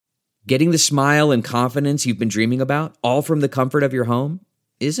Getting the smile and confidence you've been dreaming about, all from the comfort of your home,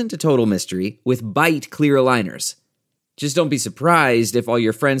 isn't a total mystery with Byte clear aligners. Just don't be surprised if all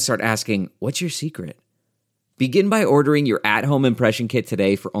your friends start asking, "What's your secret?" Begin by ordering your at-home impression kit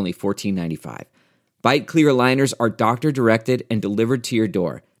today for only $14.95. Byte clear aligners are doctor-directed and delivered to your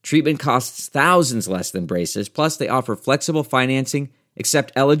door. Treatment costs thousands less than braces, plus they offer flexible financing,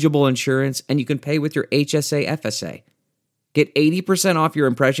 accept eligible insurance, and you can pay with your HSA FSA. Get 80% off your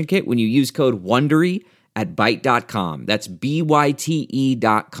impression kit when you use code WONDERY at Byte.com. That's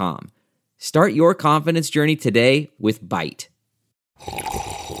BYTE.com. Start your confidence journey today with Byte.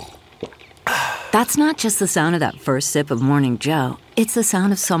 That's not just the sound of that first sip of Morning Joe. It's the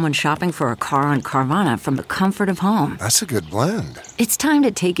sound of someone shopping for a car on Carvana from the comfort of home. That's a good blend. It's time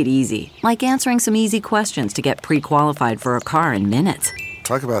to take it easy, like answering some easy questions to get pre-qualified for a car in minutes.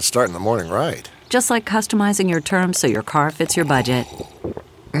 Talk about starting the morning right. Just like customizing your terms so your car fits your budget.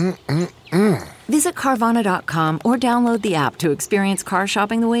 Visit Carvana.com or download the app to experience car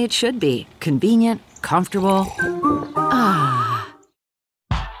shopping the way it should be. Convenient, comfortable. Ah.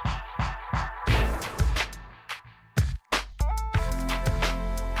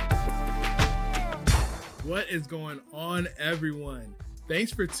 What is going on, everyone?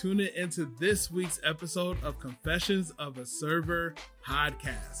 Thanks for tuning into this week's episode of Confessions of a Server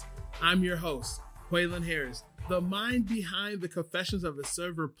podcast. I'm your host, Quaylen Harris, the mind behind the Confessions of a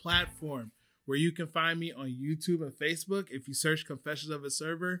Server platform, where you can find me on YouTube and Facebook if you search Confessions of a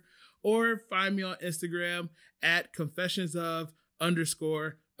Server, or find me on Instagram at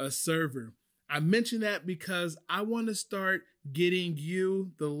confessions_of_a server. I mention that because I want to start getting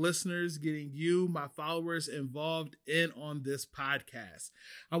you, the listeners, getting you, my followers, involved in on this podcast.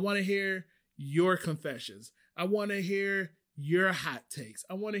 I want to hear your confessions. I want to hear your hot takes.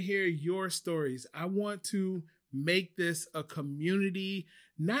 I want to hear your stories. I want to make this a community,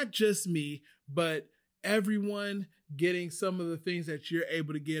 not just me, but everyone getting some of the things that you're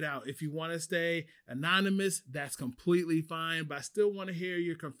able to get out. If you want to stay anonymous, that's completely fine, but I still want to hear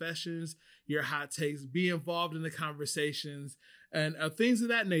your confessions, your hot takes, be involved in the conversations, and things of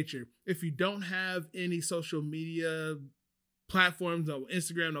that nature. If you don't have any social media platforms, no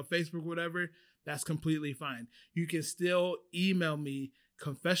Instagram, no Facebook, whatever, that's completely fine. You can still email me,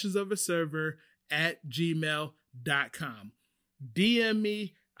 confessionsofaserver@gmail.com. DM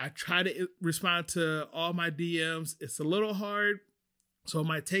me. I try to respond to all my DMs. It's a little hard, so it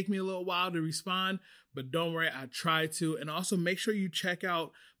might take me a little while to respond, but don't worry, I try to. And also make sure you check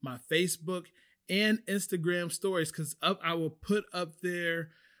out my Facebook and Instagram stories, because I will put up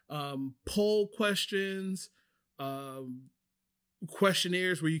there poll questions,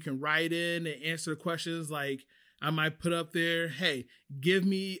 questionnaires where you can write in and answer the questions. Like I might put up there, hey, give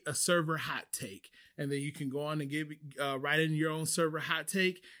me a server hot take. And then you can go on and write in your own server hot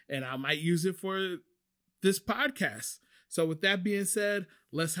take, and I might use it for this podcast. So with that being said,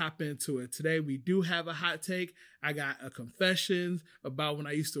 let's hop into it. Today, we do have a hot take. I got a confession about when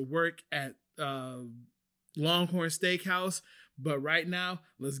I used to work at Longhorn Steakhouse. But right now,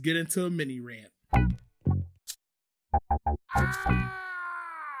 let's get into a mini rant.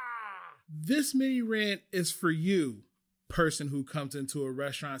 This mini rant is for you, person who comes into a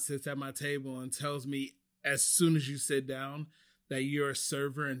restaurant, sits at my table, and tells me as soon as you sit down that you're a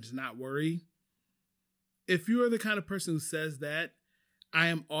server and to not worry. If you are the kind of person who says that, I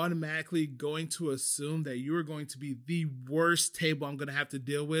am automatically going to assume that you are going to be the worst table I'm going to have to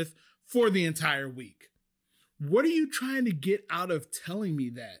deal with for the entire week. What are you trying to get out of telling me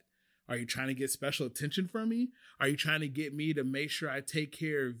that? Are you trying to get special attention from me? Are you trying to get me to make sure I take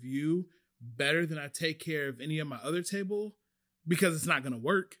care of you better than I take care of any of my other table? Because it's not going to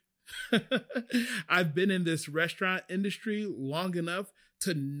work. I've been in this restaurant industry long enough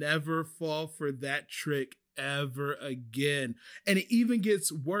to never fall for that trick ever again. And it even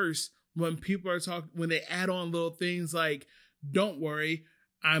gets worse when people are when they add on little things like, don't worry,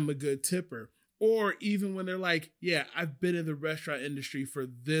 I'm a good tipper. Or even when they're like, yeah, I've been in the restaurant industry for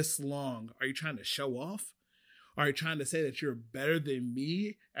this long. Are you trying to show off? Are you trying to say that you're better than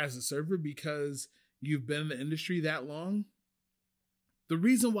me as a server because you've been in the industry that long? The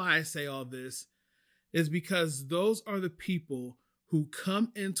reason why I say all this is because those are the people who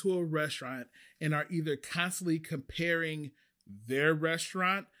come into a restaurant and are either constantly comparing their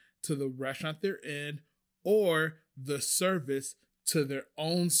restaurant to the restaurant they're in, or the service to their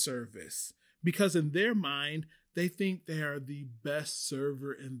own service. Because in their mind, they think they are the best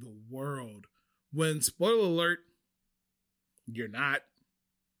server in the world. When, spoiler alert, you're not.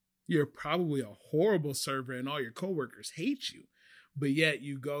 You're probably a horrible server and all your coworkers hate you. But yet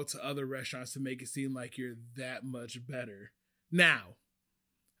you go to other restaurants to make it seem like you're that much better. Now,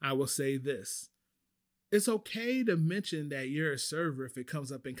 I will say this. It's okay to mention that you're a server if it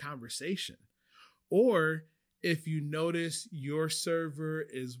comes up in conversation. Or if you notice your server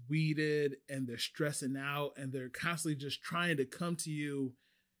is weeded and they're stressing out and they're constantly just trying to come to you,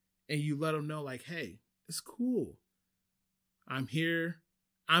 and you let them know like, hey, it's cool. I'm here.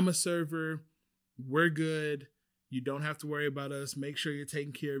 I'm a server. We're good. You don't have to worry about us. Make sure you're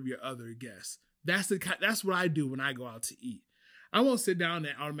taking care of your other guests. That's what I do when I go out to eat. I won't sit down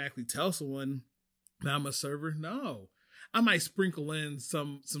and automatically tell someone that I'm a server. No. I might sprinkle in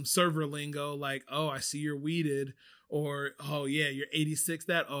some server lingo like, oh, I see you're weeded, or oh yeah, you're 86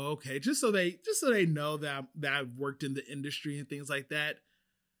 that. Oh, okay. Just so they know that I've worked in the industry and things like that.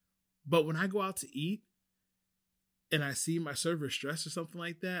 But when I go out to eat and I see my server stressed or something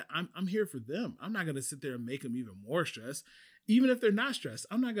like that, I'm here for them. I'm not gonna sit there and make them even more stressed. Even if they're not stressed,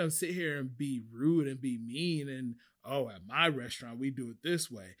 I'm not gonna sit here and be rude and be mean and, oh, at my restaurant we do it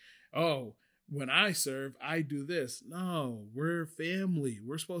this way. Oh, when I serve, I do this. No, we're family.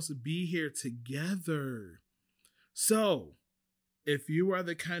 We're supposed to be here together. So, if you are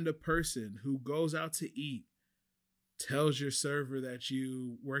the kind of person who goes out to eat, tells your server that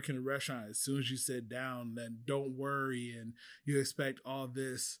you work in a restaurant as soon as you sit down, then don't worry and you expect all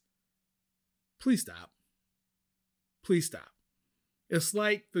this, please stop. Please stop. It's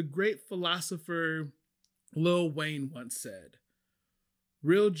like the great philosopher Lil Wayne once said,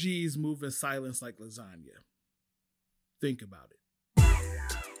 real G's move in silence like lasagna. Think about it.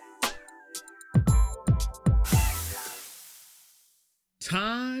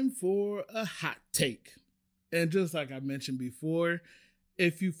 Time for a hot take. And just like I mentioned before,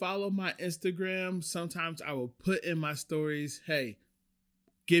 if you follow my Instagram, sometimes I will put in my stories, hey,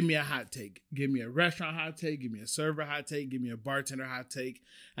 give me a hot take. Give me a restaurant hot take. Give me a server hot take. Give me a bartender hot take.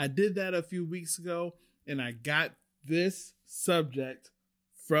 I did that a few weeks ago, and I got this subject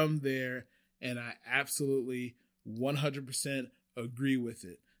from there, and I absolutely 100% agree with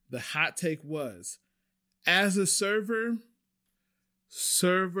it. The hot take was, as a server,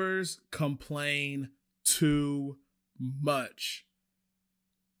 servers complain too much.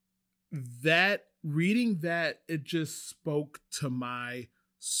 Reading that, it just spoke to my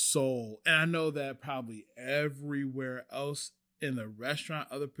soul. And I know that probably everywhere else in the restaurant,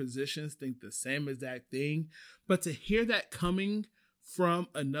 other positions think the same exact thing. But to hear that coming from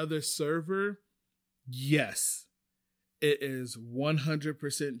another server, yes, it is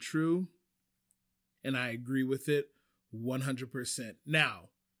 100% true. And I agree with it 100%. Now,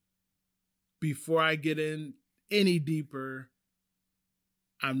 before I get in any deeper,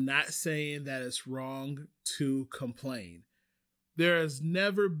 I'm not saying that it's wrong to complain. There has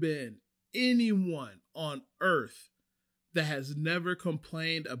never been anyone on earth that has never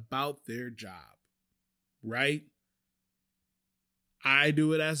complained about their job, right? I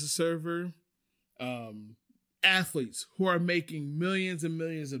do it as a server. Athletes who are making millions and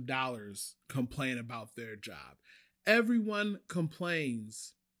millions of dollars complain about their job. Everyone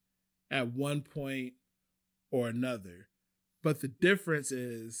complains at one point or another. But the difference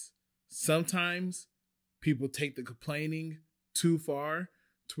is sometimes people take the complaining too far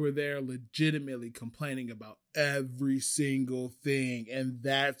to where they're legitimately complaining about every single thing. And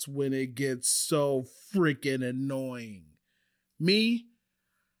that's when it gets so freaking annoying. Me,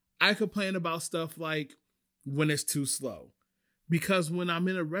 I complain about stuff like when it's too slow. Because when I'm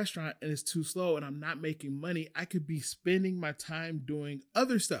in a restaurant and it's too slow and I'm not making money, I could be spending my time doing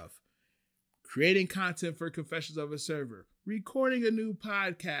other stuff. Creating content for Confessions of a Server, recording a new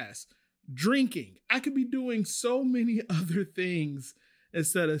podcast, drinking. I could be doing so many other things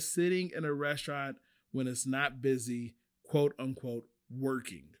instead of sitting in a restaurant when it's not busy, quote unquote,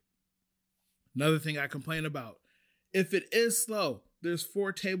 working. Another thing I complain about, if it is slow, there's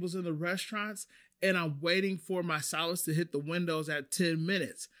 4 tables in the restaurants and I'm waiting for my salads to hit the windows at 10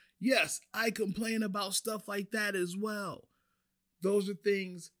 minutes. Yes, I complain about stuff like that as well. Those are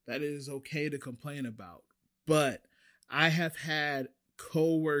things that it is okay to complain about. But I have had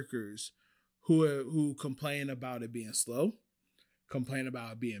coworkers who complain about it being slow, complain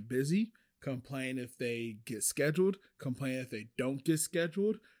about it being busy, complain if they get scheduled, complain if they don't get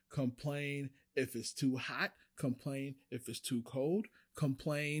scheduled, complain if it's too hot, complain if it's too cold,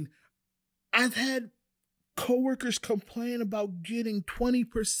 complain. I've had coworkers complain about getting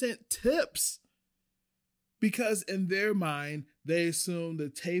 20% tips because in their mind, they assume the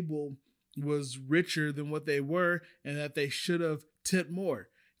table was richer than what they were and that they should have tipped more.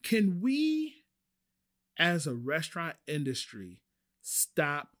 Can we, as a restaurant industry,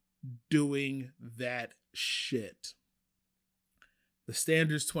 stop doing that shit? The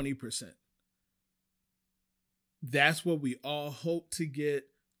standard's 20%. That's what we all hope to get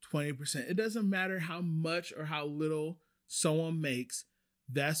 20%. It doesn't matter how much or how little someone makes.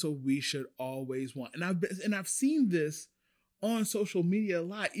 That's what we should always want. And I've seen this on social media a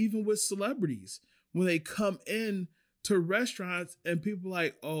lot, even with celebrities, when they come in to restaurants and people are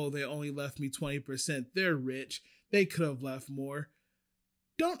like, oh, they only left me 20%. They're rich. They could have left more.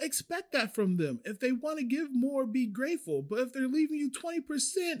 Don't expect that from them. If they want to give more, be grateful. But if they're leaving you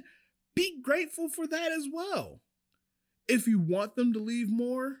 20%, be grateful for that as well. If you want them to leave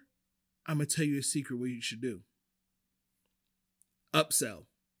more, I'm going to tell you a secret what you should do. Upsell.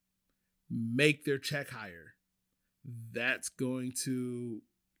 Make their check higher. That's going to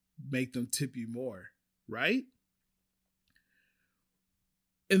make them tip you more, right?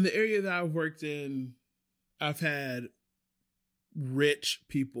 In the area that I've worked in, I've had rich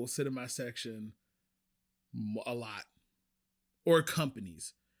people sit in my section a lot, or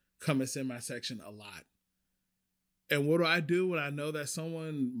companies come and sit in my section a lot. And what do when I know that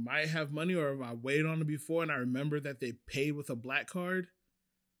someone might have money, or if I waited on them before and I remember that they paid with a black card?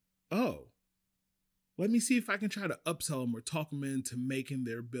 Oh, let me see if I can try to upsell them or talk them into making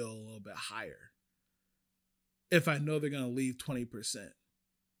their bill a little bit higher, if I know they're going to leave 20%.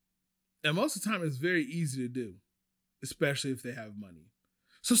 And most of the time, it's very easy to do, especially if they have money.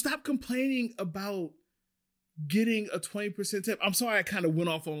 So stop complaining about getting a 20% tip. I'm sorry I kind of went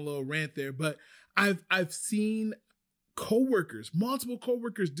off on a little rant there, but I've seen coworkers, multiple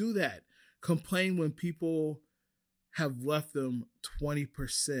coworkers do that. Complain when people have left them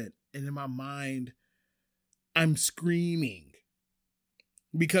 20%. And in my mind, I'm screaming,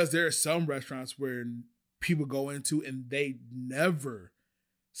 because there are some restaurants where people go into and they never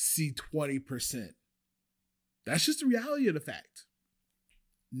see 20%. That's just the reality of the fact.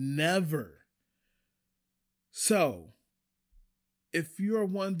 Never. So, if you're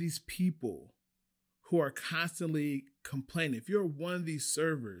one of these people who are constantly complaining, if you're one of these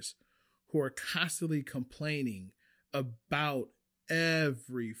servers who are constantly complaining about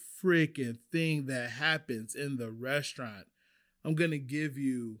every freaking thing that happens in the restaurant, I'm going to give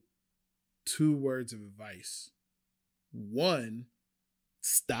you 2 words of advice. 1,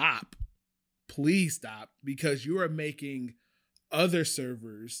 stop. Please stop, because you are making other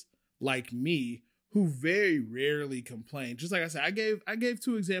servers like me, who very rarely complain. Just like I said, I gave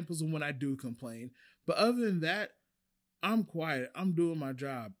 2 examples of when I do complain. But other than that, I'm quiet. I'm doing my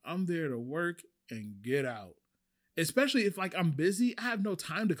job. I'm there to work and get out. Especially if I'm busy, I have no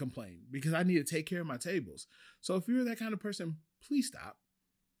time to complain because I need to take care of my tables. So if you're that kind of person, please stop.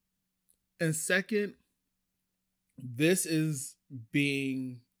 And second, this is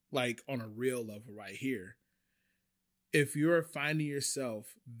being on a real level right here. If you're finding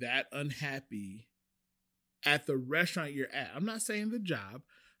yourself that unhappy at the restaurant you're at, I'm not saying the job,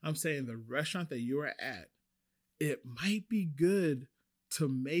 I'm saying the restaurant that you're at, it might be good to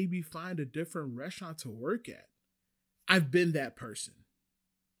maybe find a different restaurant to work at. I've been that person.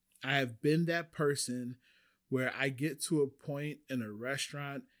 I have been that person where I get to a point in a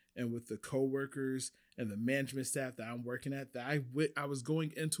restaurant and with the coworkers and the management staff that I'm working at, that I was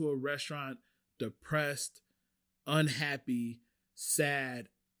going into a restaurant depressed, unhappy, sad,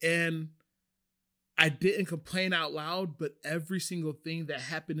 and I didn't complain out loud, but every single thing that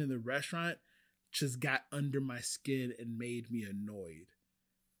happened in the restaurant just got under my skin and made me annoyed.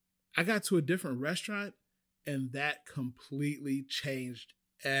 I got to a different restaurant and that completely changed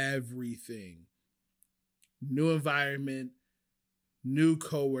everything. New environment, new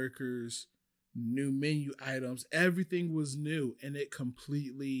coworkers, new menu items, everything was new, and it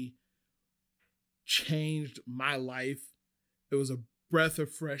completely changed my life. It was a breath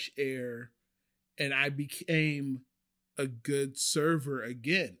of fresh air, and I became a good server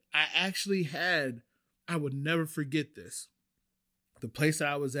again. I would never forget this. The place that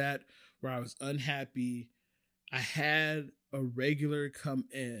I was at where I was unhappy, I had a regular come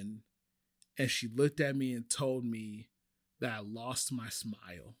in and she looked at me and told me that I lost my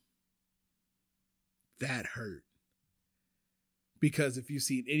smile. That hurt. Because if you've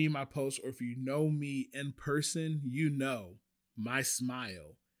seen any of my posts or if you know me in person, you know my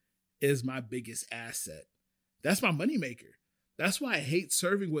smile is my biggest asset. That's my moneymaker. That's why I hate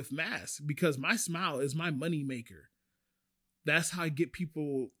serving with masks, because my smile is my moneymaker. That's how I get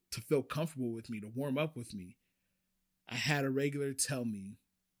people to feel comfortable with me, to warm up with me. I had a regular tell me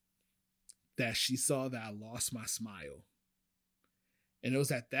that she saw that I lost my smile. And it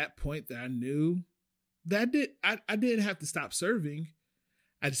was at that point that I knew that I didn't have to stop serving.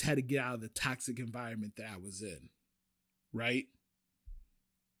 I just had to get out of the toxic environment that I was in. Right?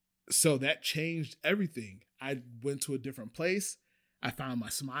 So that changed everything. I went to a different place. I found my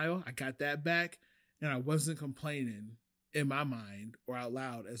smile. I got that back. And I wasn't complaining in my mind or out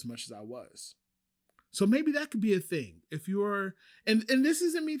loud as much as I was. So maybe that could be a thing. If you're, and this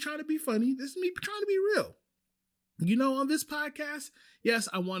isn't me trying to be funny. This is me trying to be real. You know, on this podcast, yes,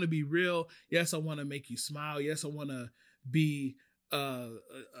 I want to be real. Yes, I want to make you smile. Yes, I want to be a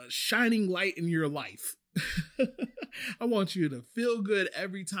shining light in your life. I want you to feel good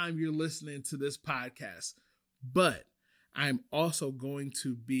every time you're listening to this podcast. But I'm also going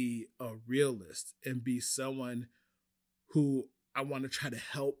to be a realist and be someone who I want to try to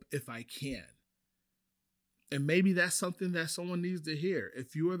help if I can. And maybe that's something that someone needs to hear.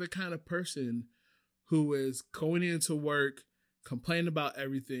 If you are the kind of person who is going into work, complaining about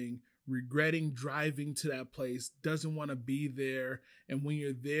everything, regretting driving to that place, doesn't want to be there, and when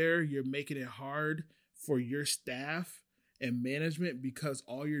you're there, you're making it hard for your staff and management because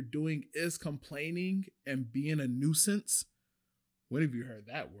all you're doing is complaining and being a nuisance. When have you heard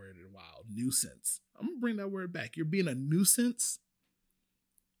that word in a while? Nuisance. I'm going to bring that word back. You're being a nuisance.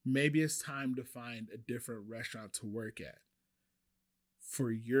 Maybe it's time to find a different restaurant to work at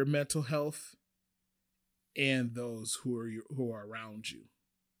for your mental health and those who are around you.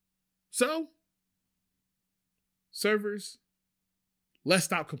 So, servers, let's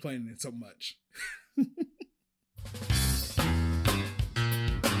stop complaining so much.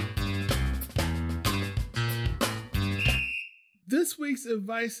 This week's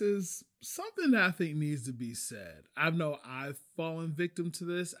advice is something that I think needs to be said. I know I've fallen victim to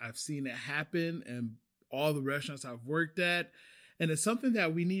this. I've seen it happen in all the restaurants I've worked at. And it's something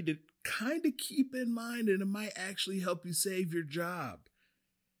that we need to kind of keep in mind, and it might actually help you save your job.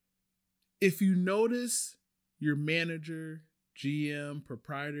 If you notice your manager, GM,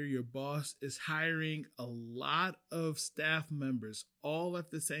 proprietor, your boss is hiring a lot of staff members all at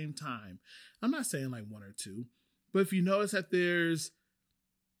the same time. I'm not saying like one or two, but if you notice that there's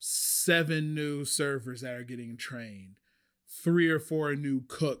 7 new servers that are getting trained, 3 or 4 new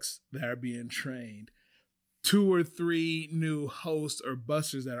cooks that are being trained, 2 or 3 new hosts or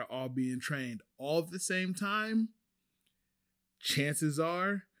busters that are all being trained all at the same time, chances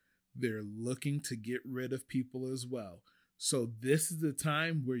are they're looking to get rid of people as well. So this is the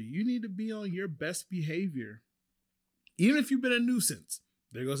time where you need to be on your best behavior. Even if you've been a nuisance,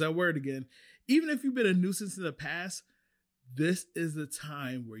 there goes that word again. Even if you've been a nuisance in the past, this is the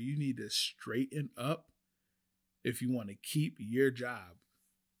time where you need to straighten up if you want to keep your job.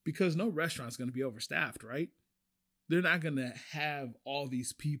 Because no restaurant's going to be overstaffed, right? They're not going to have all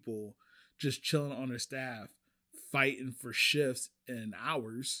these people just chilling on their staff, fighting for shifts and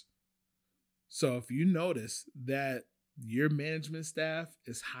hours. So if you notice that your management staff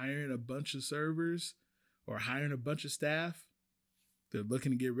is hiring a bunch of servers or hiring a bunch of staff, they're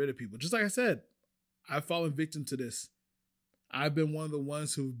looking to get rid of people. Just like I said, I've fallen victim to this. I've been one of the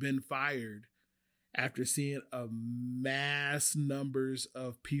ones who've been fired after seeing a mass numbers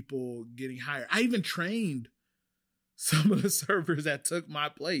of people getting hired. I even trained some of the servers that took my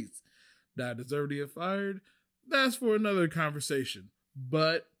place. Did I deserve to get fired? That's for another conversation.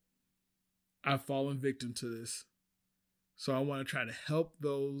 But I've fallen victim to this. So I want to try to help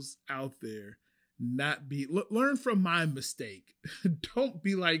those out there not be, learn from my mistake. Don't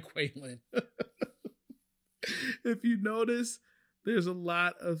be like Quaylen. If you notice, there's a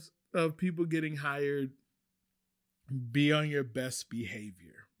lot of people getting hired. Be on your best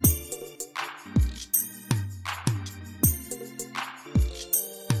behavior.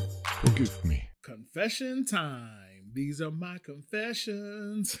 Forgive me. Confession time. These are my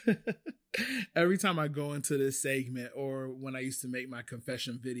confessions. Every time I go into this segment, or when I used to make my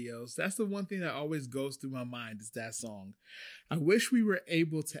confession videos, that's the one thing that always goes through my mind is that song. I wish we were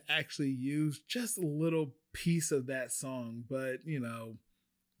able to actually use just a little piece of that song, but you know,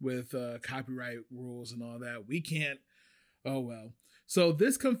 with copyright rules and all that, we can't. Oh well. So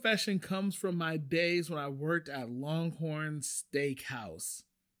this confession comes from my days when I worked at Longhorn Steakhouse.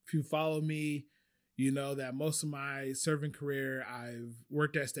 If you follow me, you know that most of my serving career, I've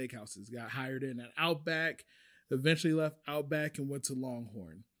worked at steakhouses, got hired in at Outback, eventually left Outback and went to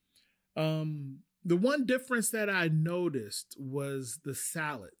Longhorn. The one difference that I noticed was the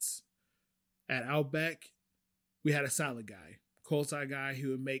salads. At Outback, we had a salad guy, cold side guy, who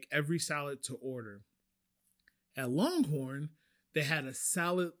would make every salad to order. At Longhorn, they had a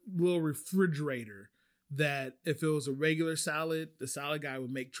salad little refrigerator that if it was a regular salad, the salad guy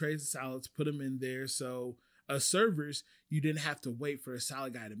would make trays of salads, put them in there. So as servers, you didn't have to wait for a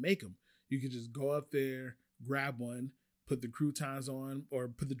salad guy to make them. You could just go up there, grab one, put the croutons on, or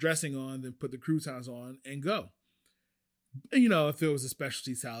put the dressing on, then put the croutons on and go. You know, if it was a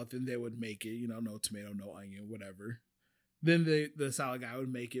specialty salad, then they would make it, you know, no tomato, no onion, whatever. Then the salad guy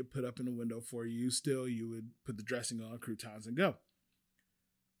would make it, put up in the window for you. Still, you would put the dressing on, croutons, and go.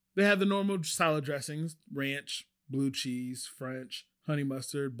 They have the normal salad dressings: ranch, blue cheese, French, honey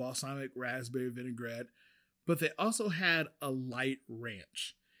mustard, balsamic, raspberry vinaigrette. But they also had a light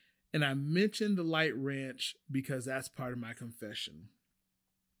ranch. And I mentioned the light ranch because that's part of my confession.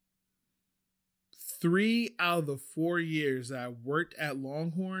 3 out of the 4 years that I worked at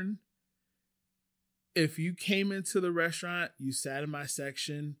Longhorn, if you came into the restaurant, you sat in my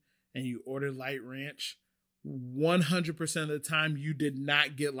section, and you ordered light ranch, 100% of the time you did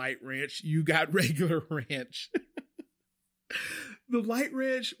not get light ranch. You got regular ranch. The light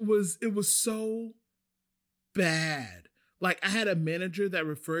ranch was so bad. Like, I had a manager that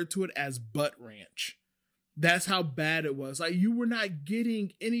referred to it as butt ranch. That's how bad it was. Like, you were not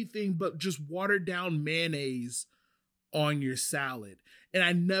getting anything but just watered down mayonnaise on your salad. And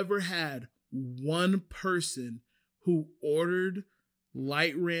I never had one person who ordered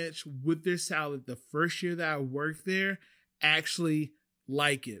light ranch with their salad the first year that I worked there actually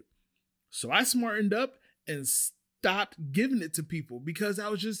like it. So I smartened up and stopped giving it to people because I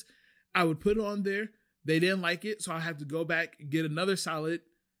would put it on there. They didn't like it, so I had to go back and get another salad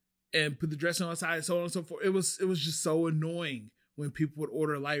and put the dressing on the side and so on and so forth. It was just so annoying when people would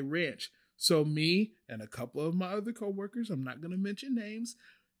order light ranch. So me and a couple of my other coworkers, I'm not going to mention names,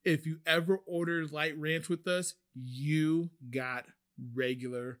 if you ever ordered light ranch with us, you got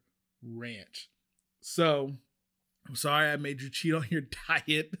regular ranch. So I'm sorry I made you cheat on your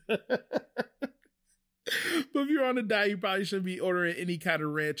diet. But if you're on a diet, you probably shouldn't be ordering any kind of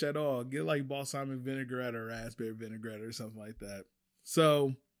ranch at all. Get like balsamic vinaigrette or raspberry vinaigrette or something like that.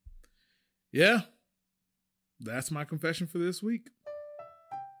 So, yeah, that's my confession for this week.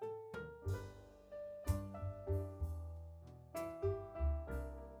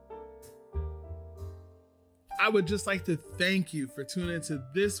 I would just like to thank you for tuning into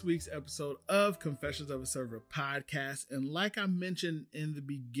this week's episode of Confessions of a Server podcast. And like I mentioned in the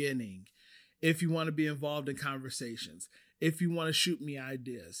beginning, if you want to be involved in conversations, if you want to shoot me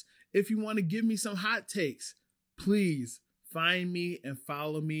ideas, if you want to give me some hot takes, please find me and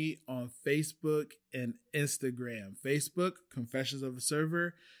follow me on Facebook and Instagram. Facebook, Confessions of a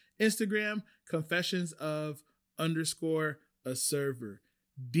Server. Instagram, Confessions of _ a server.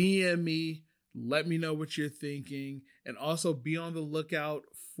 DM me, let me know what you're thinking, and also be on the lookout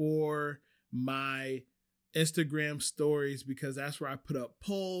for my Instagram stories, because that's where I put up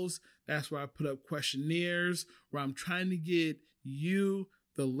polls. That's where I put up questionnaires, where I'm trying to get you,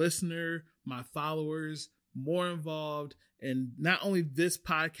 the listener, my followers, more involved in not only this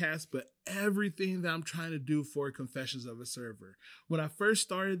podcast, but everything that I'm trying to do for Confessions of a Server. When I first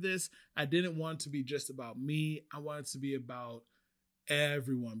started this, I didn't want it to be just about me. I wanted it to be about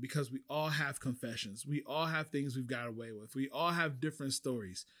everyone, because we all have confessions. We all have things we've got away with. We all have different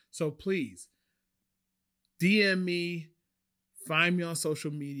stories. So please, DM me, find me on social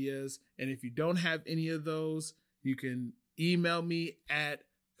medias, and if you don't have any of those, you can email me at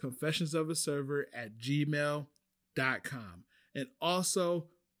confessionsofaserver@gmail.com. And also,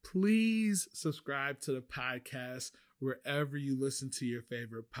 please subscribe to the podcast wherever you listen to your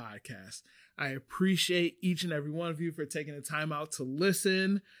favorite podcast. I appreciate each and every one of you for taking the time out to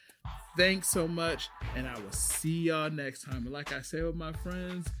listen. Thanks so much, and I will see y'all next time. And like I say with my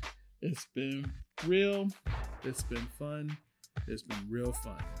friends, it's been real. It's been fun. It's been real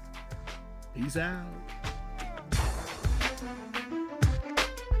fun. Peace out.